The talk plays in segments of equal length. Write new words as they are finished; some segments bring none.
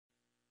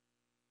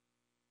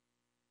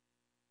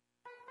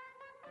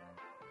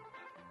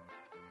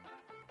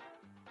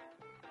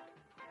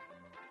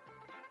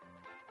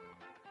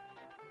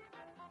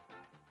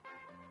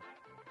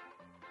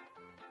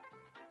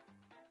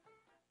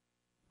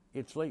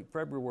It's late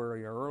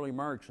February or early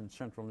March in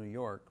central New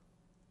York.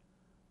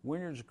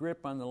 Winter's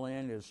grip on the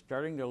land is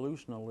starting to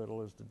loosen a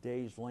little as the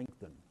days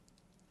lengthen.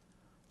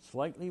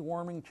 Slightly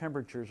warming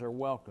temperatures are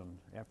welcomed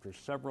after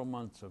several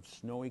months of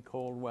snowy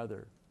cold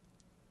weather.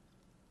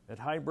 At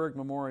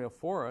Heiberg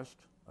Forest,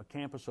 a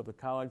campus of the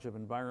College of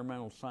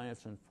Environmental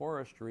Science and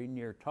Forestry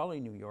near Tully,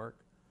 New York,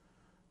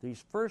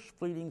 these first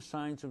fleeting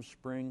signs of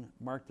spring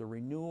mark the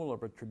renewal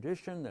of a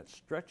tradition that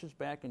stretches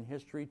back in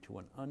history to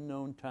an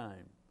unknown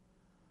time.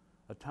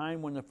 A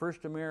time when the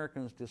first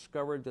Americans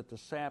discovered that the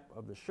sap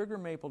of the sugar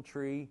maple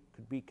tree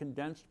could be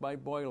condensed by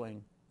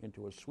boiling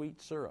into a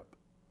sweet syrup.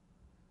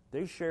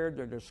 They shared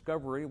their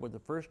discovery with the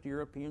first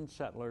European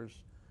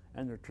settlers,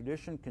 and their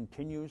tradition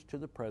continues to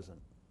the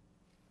present.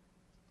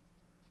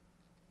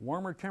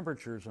 Warmer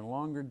temperatures and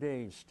longer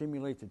days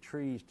stimulate the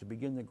trees to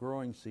begin the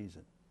growing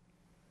season.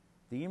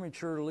 The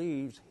immature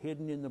leaves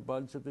hidden in the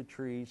buds of the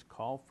trees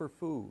call for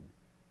food.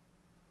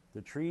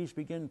 The trees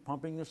begin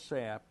pumping the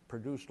sap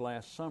produced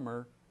last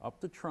summer up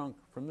the trunk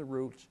from the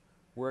roots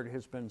where it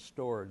has been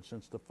stored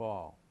since the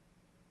fall.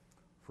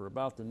 For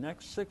about the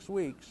next 6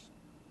 weeks,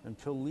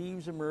 until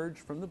leaves emerge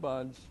from the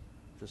buds,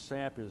 the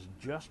sap is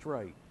just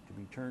right to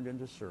be turned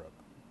into syrup.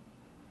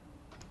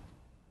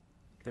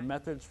 The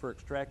methods for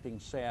extracting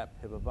sap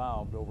have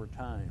evolved over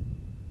time.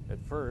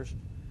 At first,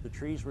 the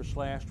trees were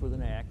slashed with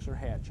an axe or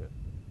hatchet.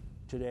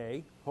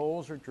 Today,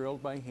 holes are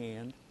drilled by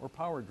hand or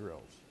power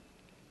drills.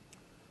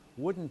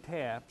 Wooden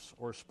taps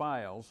or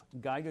spiles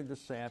guided the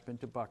sap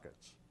into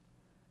buckets.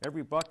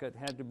 Every bucket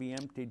had to be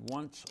emptied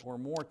once or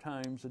more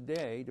times a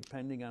day,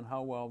 depending on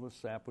how well the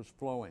sap was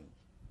flowing.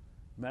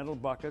 Metal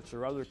buckets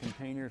or other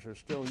containers are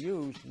still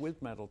used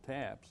with metal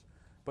taps,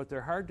 but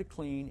they're hard to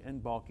clean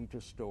and bulky to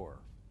store.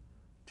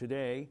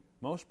 Today,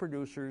 most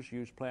producers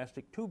use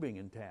plastic tubing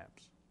in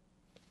taps.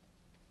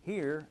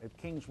 Here at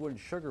Kingswood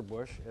Sugar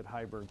Bush at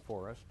Heiberg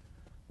Forest,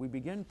 we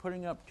begin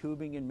putting up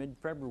tubing in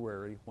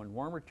mid-February when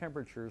warmer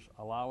temperatures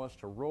allow us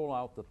to roll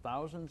out the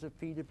thousands of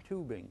feet of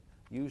tubing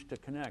used to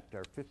connect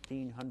our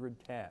 1,500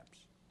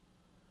 taps.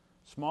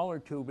 Smaller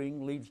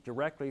tubing leads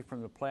directly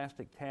from the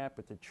plastic tap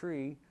at the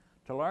tree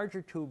to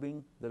larger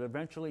tubing that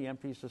eventually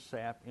empties the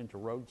sap into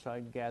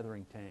roadside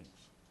gathering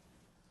tanks.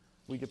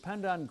 We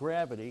depend on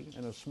gravity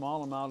and a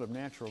small amount of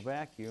natural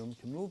vacuum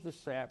to move the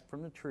sap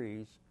from the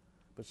trees,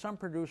 but some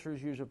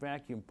producers use a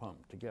vacuum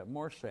pump to get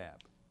more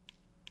sap.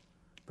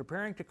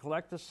 Preparing to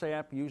collect the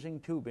sap using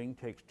tubing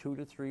takes 2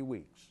 to 3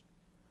 weeks.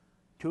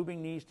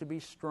 Tubing needs to be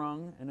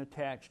strung and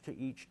attached to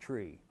each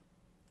tree.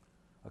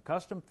 A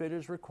custom fit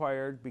is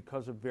required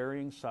because of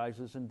varying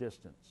sizes and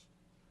distance.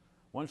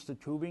 Once the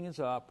tubing is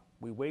up,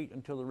 we wait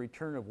until the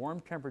return of warm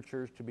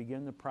temperatures to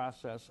begin the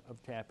process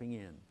of tapping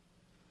in.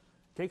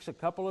 It takes a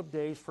couple of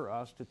days for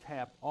us to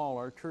tap all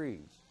our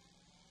trees.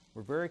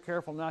 We're very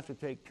careful not to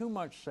take too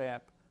much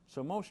sap,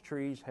 so most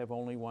trees have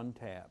only one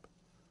tap.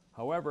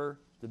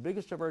 However, the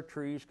biggest of our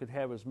trees could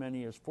have as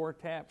many as 4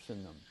 taps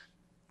in them.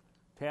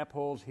 Tap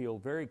holes heal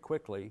very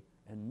quickly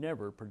and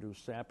never produce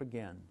sap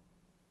again.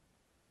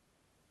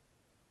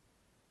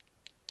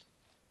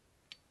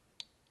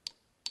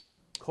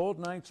 Cold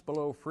nights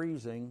below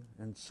freezing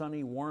and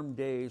sunny, warm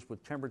days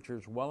with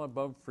temperatures well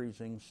above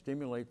freezing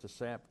stimulate the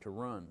sap to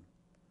run.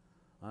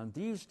 On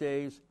these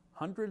days,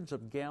 hundreds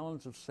of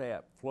gallons of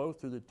sap flow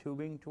through the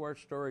tubing to our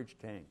storage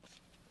tanks.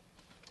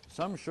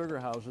 Some sugar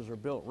houses are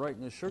built right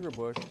in the sugar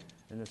bush,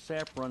 and the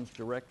sap runs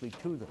directly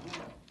to them.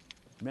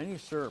 Many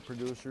syrup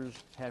producers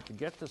have to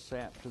get the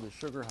sap to the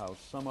sugar house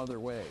some other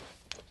way.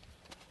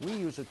 We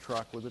use a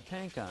truck with a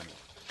tank on it.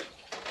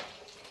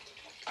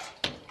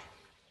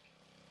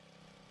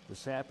 The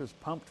sap is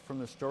pumped from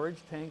the storage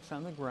tanks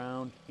on the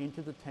ground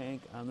into the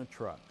tank on the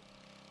truck.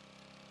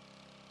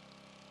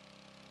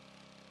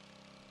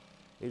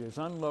 It is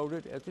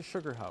unloaded at the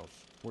sugar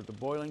house, where the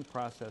boiling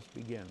process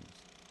begins.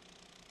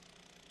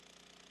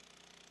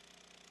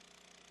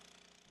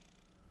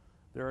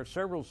 There are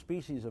several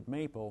species of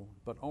maple,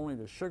 but only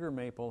the sugar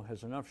maple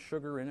has enough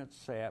sugar in its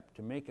sap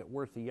to make it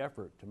worth the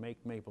effort to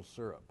make maple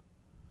syrup.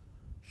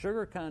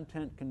 Sugar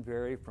content can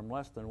vary from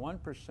less than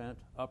 1%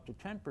 up to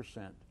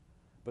 10%,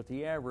 but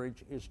the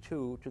average is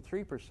 2 to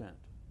 3%.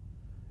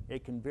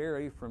 It can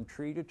vary from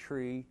tree to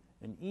tree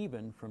and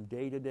even from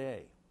day to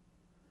day.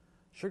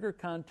 Sugar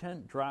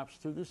content drops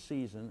through the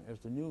season as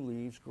the new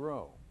leaves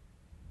grow.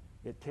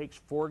 It takes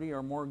 40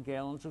 or more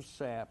gallons of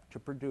sap to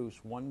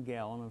produce 1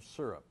 gallon of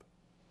syrup.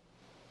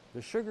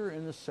 The sugar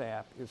in the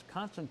sap is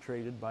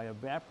concentrated by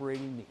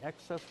evaporating the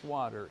excess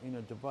water in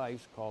a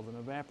device called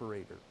an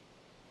evaporator.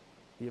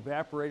 The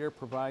evaporator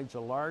provides a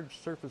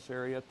large surface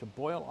area to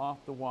boil off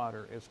the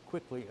water as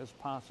quickly as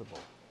possible.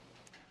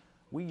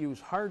 We use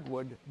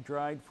hardwood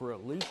dried for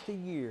at least a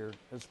year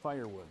as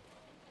firewood.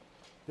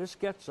 This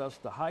gets us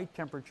the high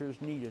temperatures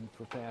needed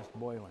for fast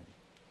boiling.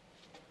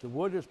 The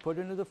wood is put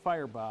into the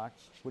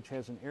firebox, which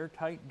has an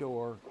airtight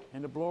door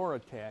and a blower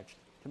attached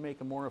to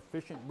make a more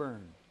efficient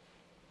burn.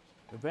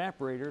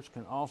 Evaporators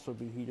can also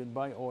be heated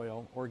by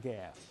oil or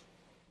gas.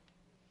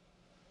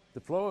 The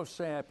flow of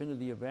sap into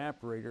the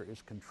evaporator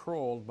is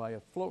controlled by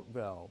a float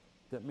valve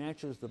that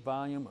matches the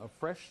volume of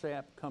fresh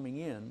sap coming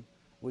in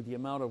with the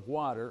amount of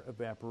water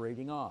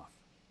evaporating off.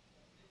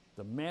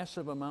 The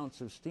massive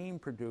amounts of steam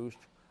produced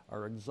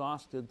are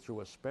exhausted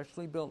through a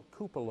specially built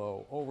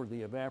cupola over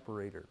the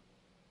evaporator.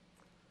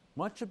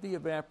 Much of the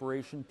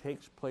evaporation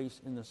takes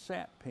place in the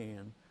sap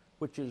pan,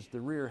 which is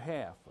the rear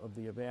half of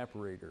the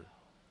evaporator.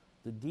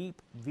 The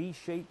deep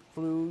V-shaped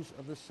flues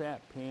of the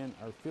sap pan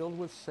are filled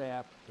with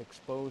sap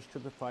exposed to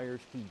the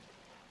fire's heat.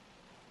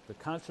 The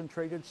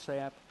concentrated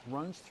sap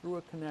runs through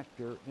a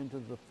connector into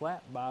the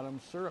flat-bottom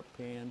syrup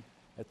pan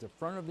at the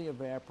front of the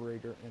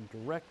evaporator and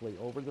directly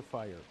over the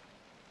fire.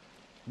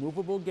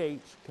 Movable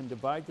gates can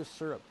divide the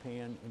syrup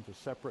pan into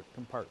separate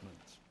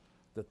compartments.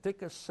 The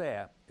thickest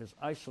sap is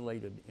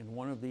isolated in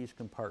one of these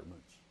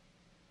compartments.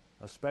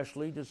 A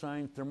specially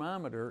designed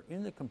thermometer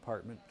in the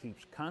compartment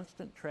keeps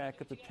constant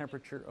track of the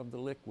temperature of the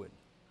liquid.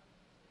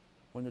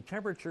 When the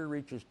temperature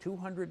reaches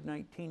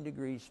 219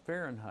 degrees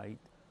Fahrenheit,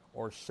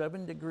 or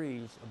 7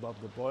 degrees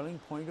above the boiling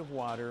point of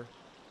water,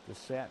 the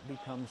sap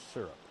becomes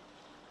syrup.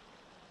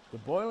 The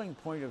boiling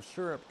point of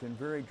syrup can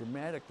vary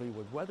dramatically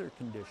with weather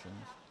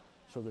conditions,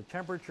 so the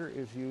temperature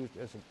is used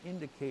as an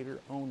indicator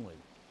only.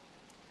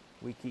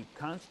 We keep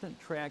constant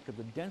track of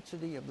the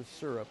density of the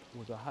syrup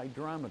with a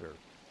hydrometer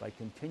by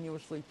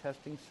continuously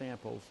testing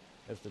samples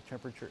as the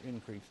temperature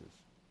increases.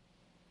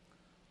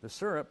 The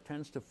syrup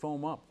tends to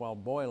foam up while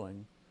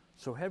boiling,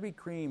 so heavy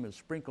cream is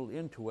sprinkled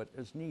into it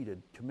as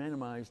needed to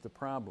minimize the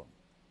problem.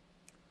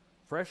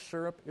 Fresh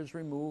syrup is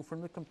removed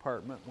from the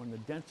compartment when the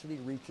density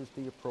reaches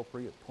the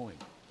appropriate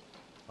point.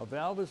 A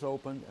valve is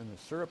opened and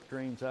the syrup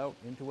drains out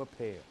into a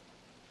pail.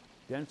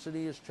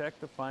 Density is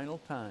checked a final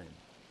time.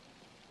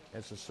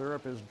 As the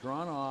syrup is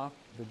drawn off,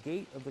 the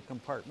gate of the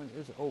compartment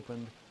is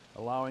opened,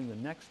 allowing the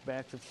next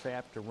batch of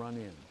sap to run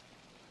in.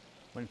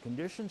 When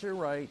conditions are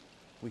right,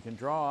 we can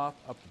draw off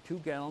up to 2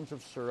 gallons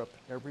of syrup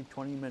every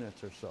 20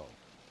 minutes or so.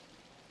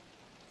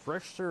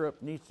 Fresh syrup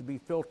needs to be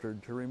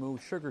filtered to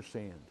remove sugar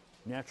sand,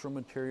 natural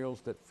materials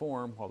that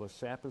form while the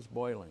sap is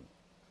boiling.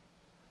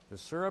 The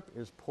syrup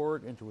is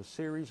poured into a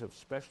series of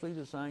specially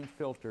designed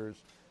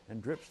filters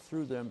and drips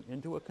through them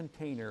into a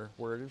container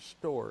where it is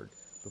stored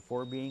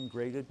before being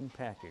graded and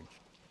packaged.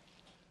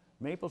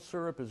 Maple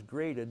syrup is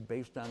graded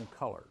based on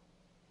color.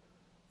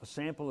 A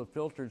sample of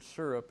filtered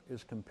syrup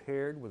is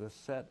compared with a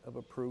set of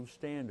approved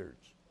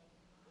standards.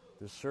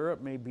 The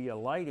syrup may be a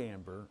light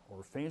amber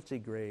or fancy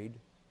grade.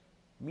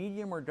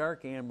 Medium or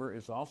dark amber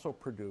is also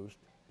produced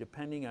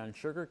depending on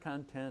sugar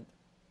content,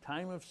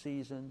 time of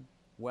season,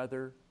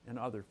 weather, and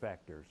other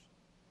factors.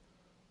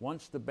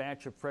 Once the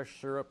batch of fresh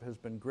syrup has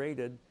been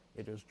graded,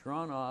 it is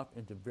drawn off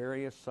into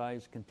various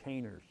size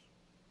containers.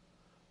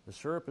 The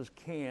syrup is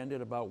canned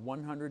at about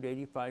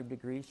 185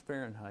 degrees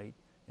Fahrenheit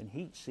and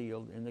heat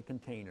sealed in the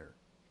container.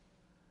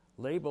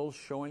 Labels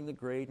showing the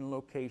grade and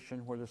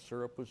location where the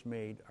syrup was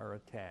made are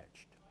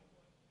attached.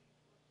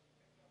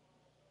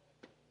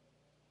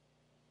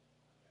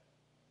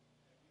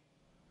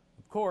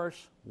 Of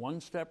course, one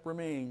step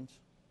remains.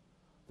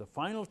 The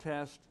final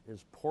test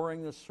is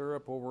pouring the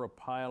syrup over a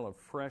pile of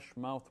fresh,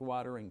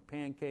 mouth-watering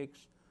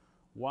pancakes,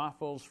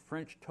 waffles,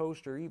 French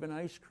toast, or even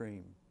ice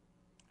cream.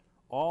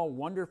 All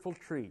wonderful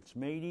treats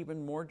made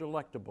even more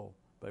delectable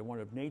by one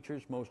of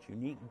nature's most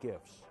unique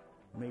gifts,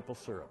 maple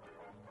syrup.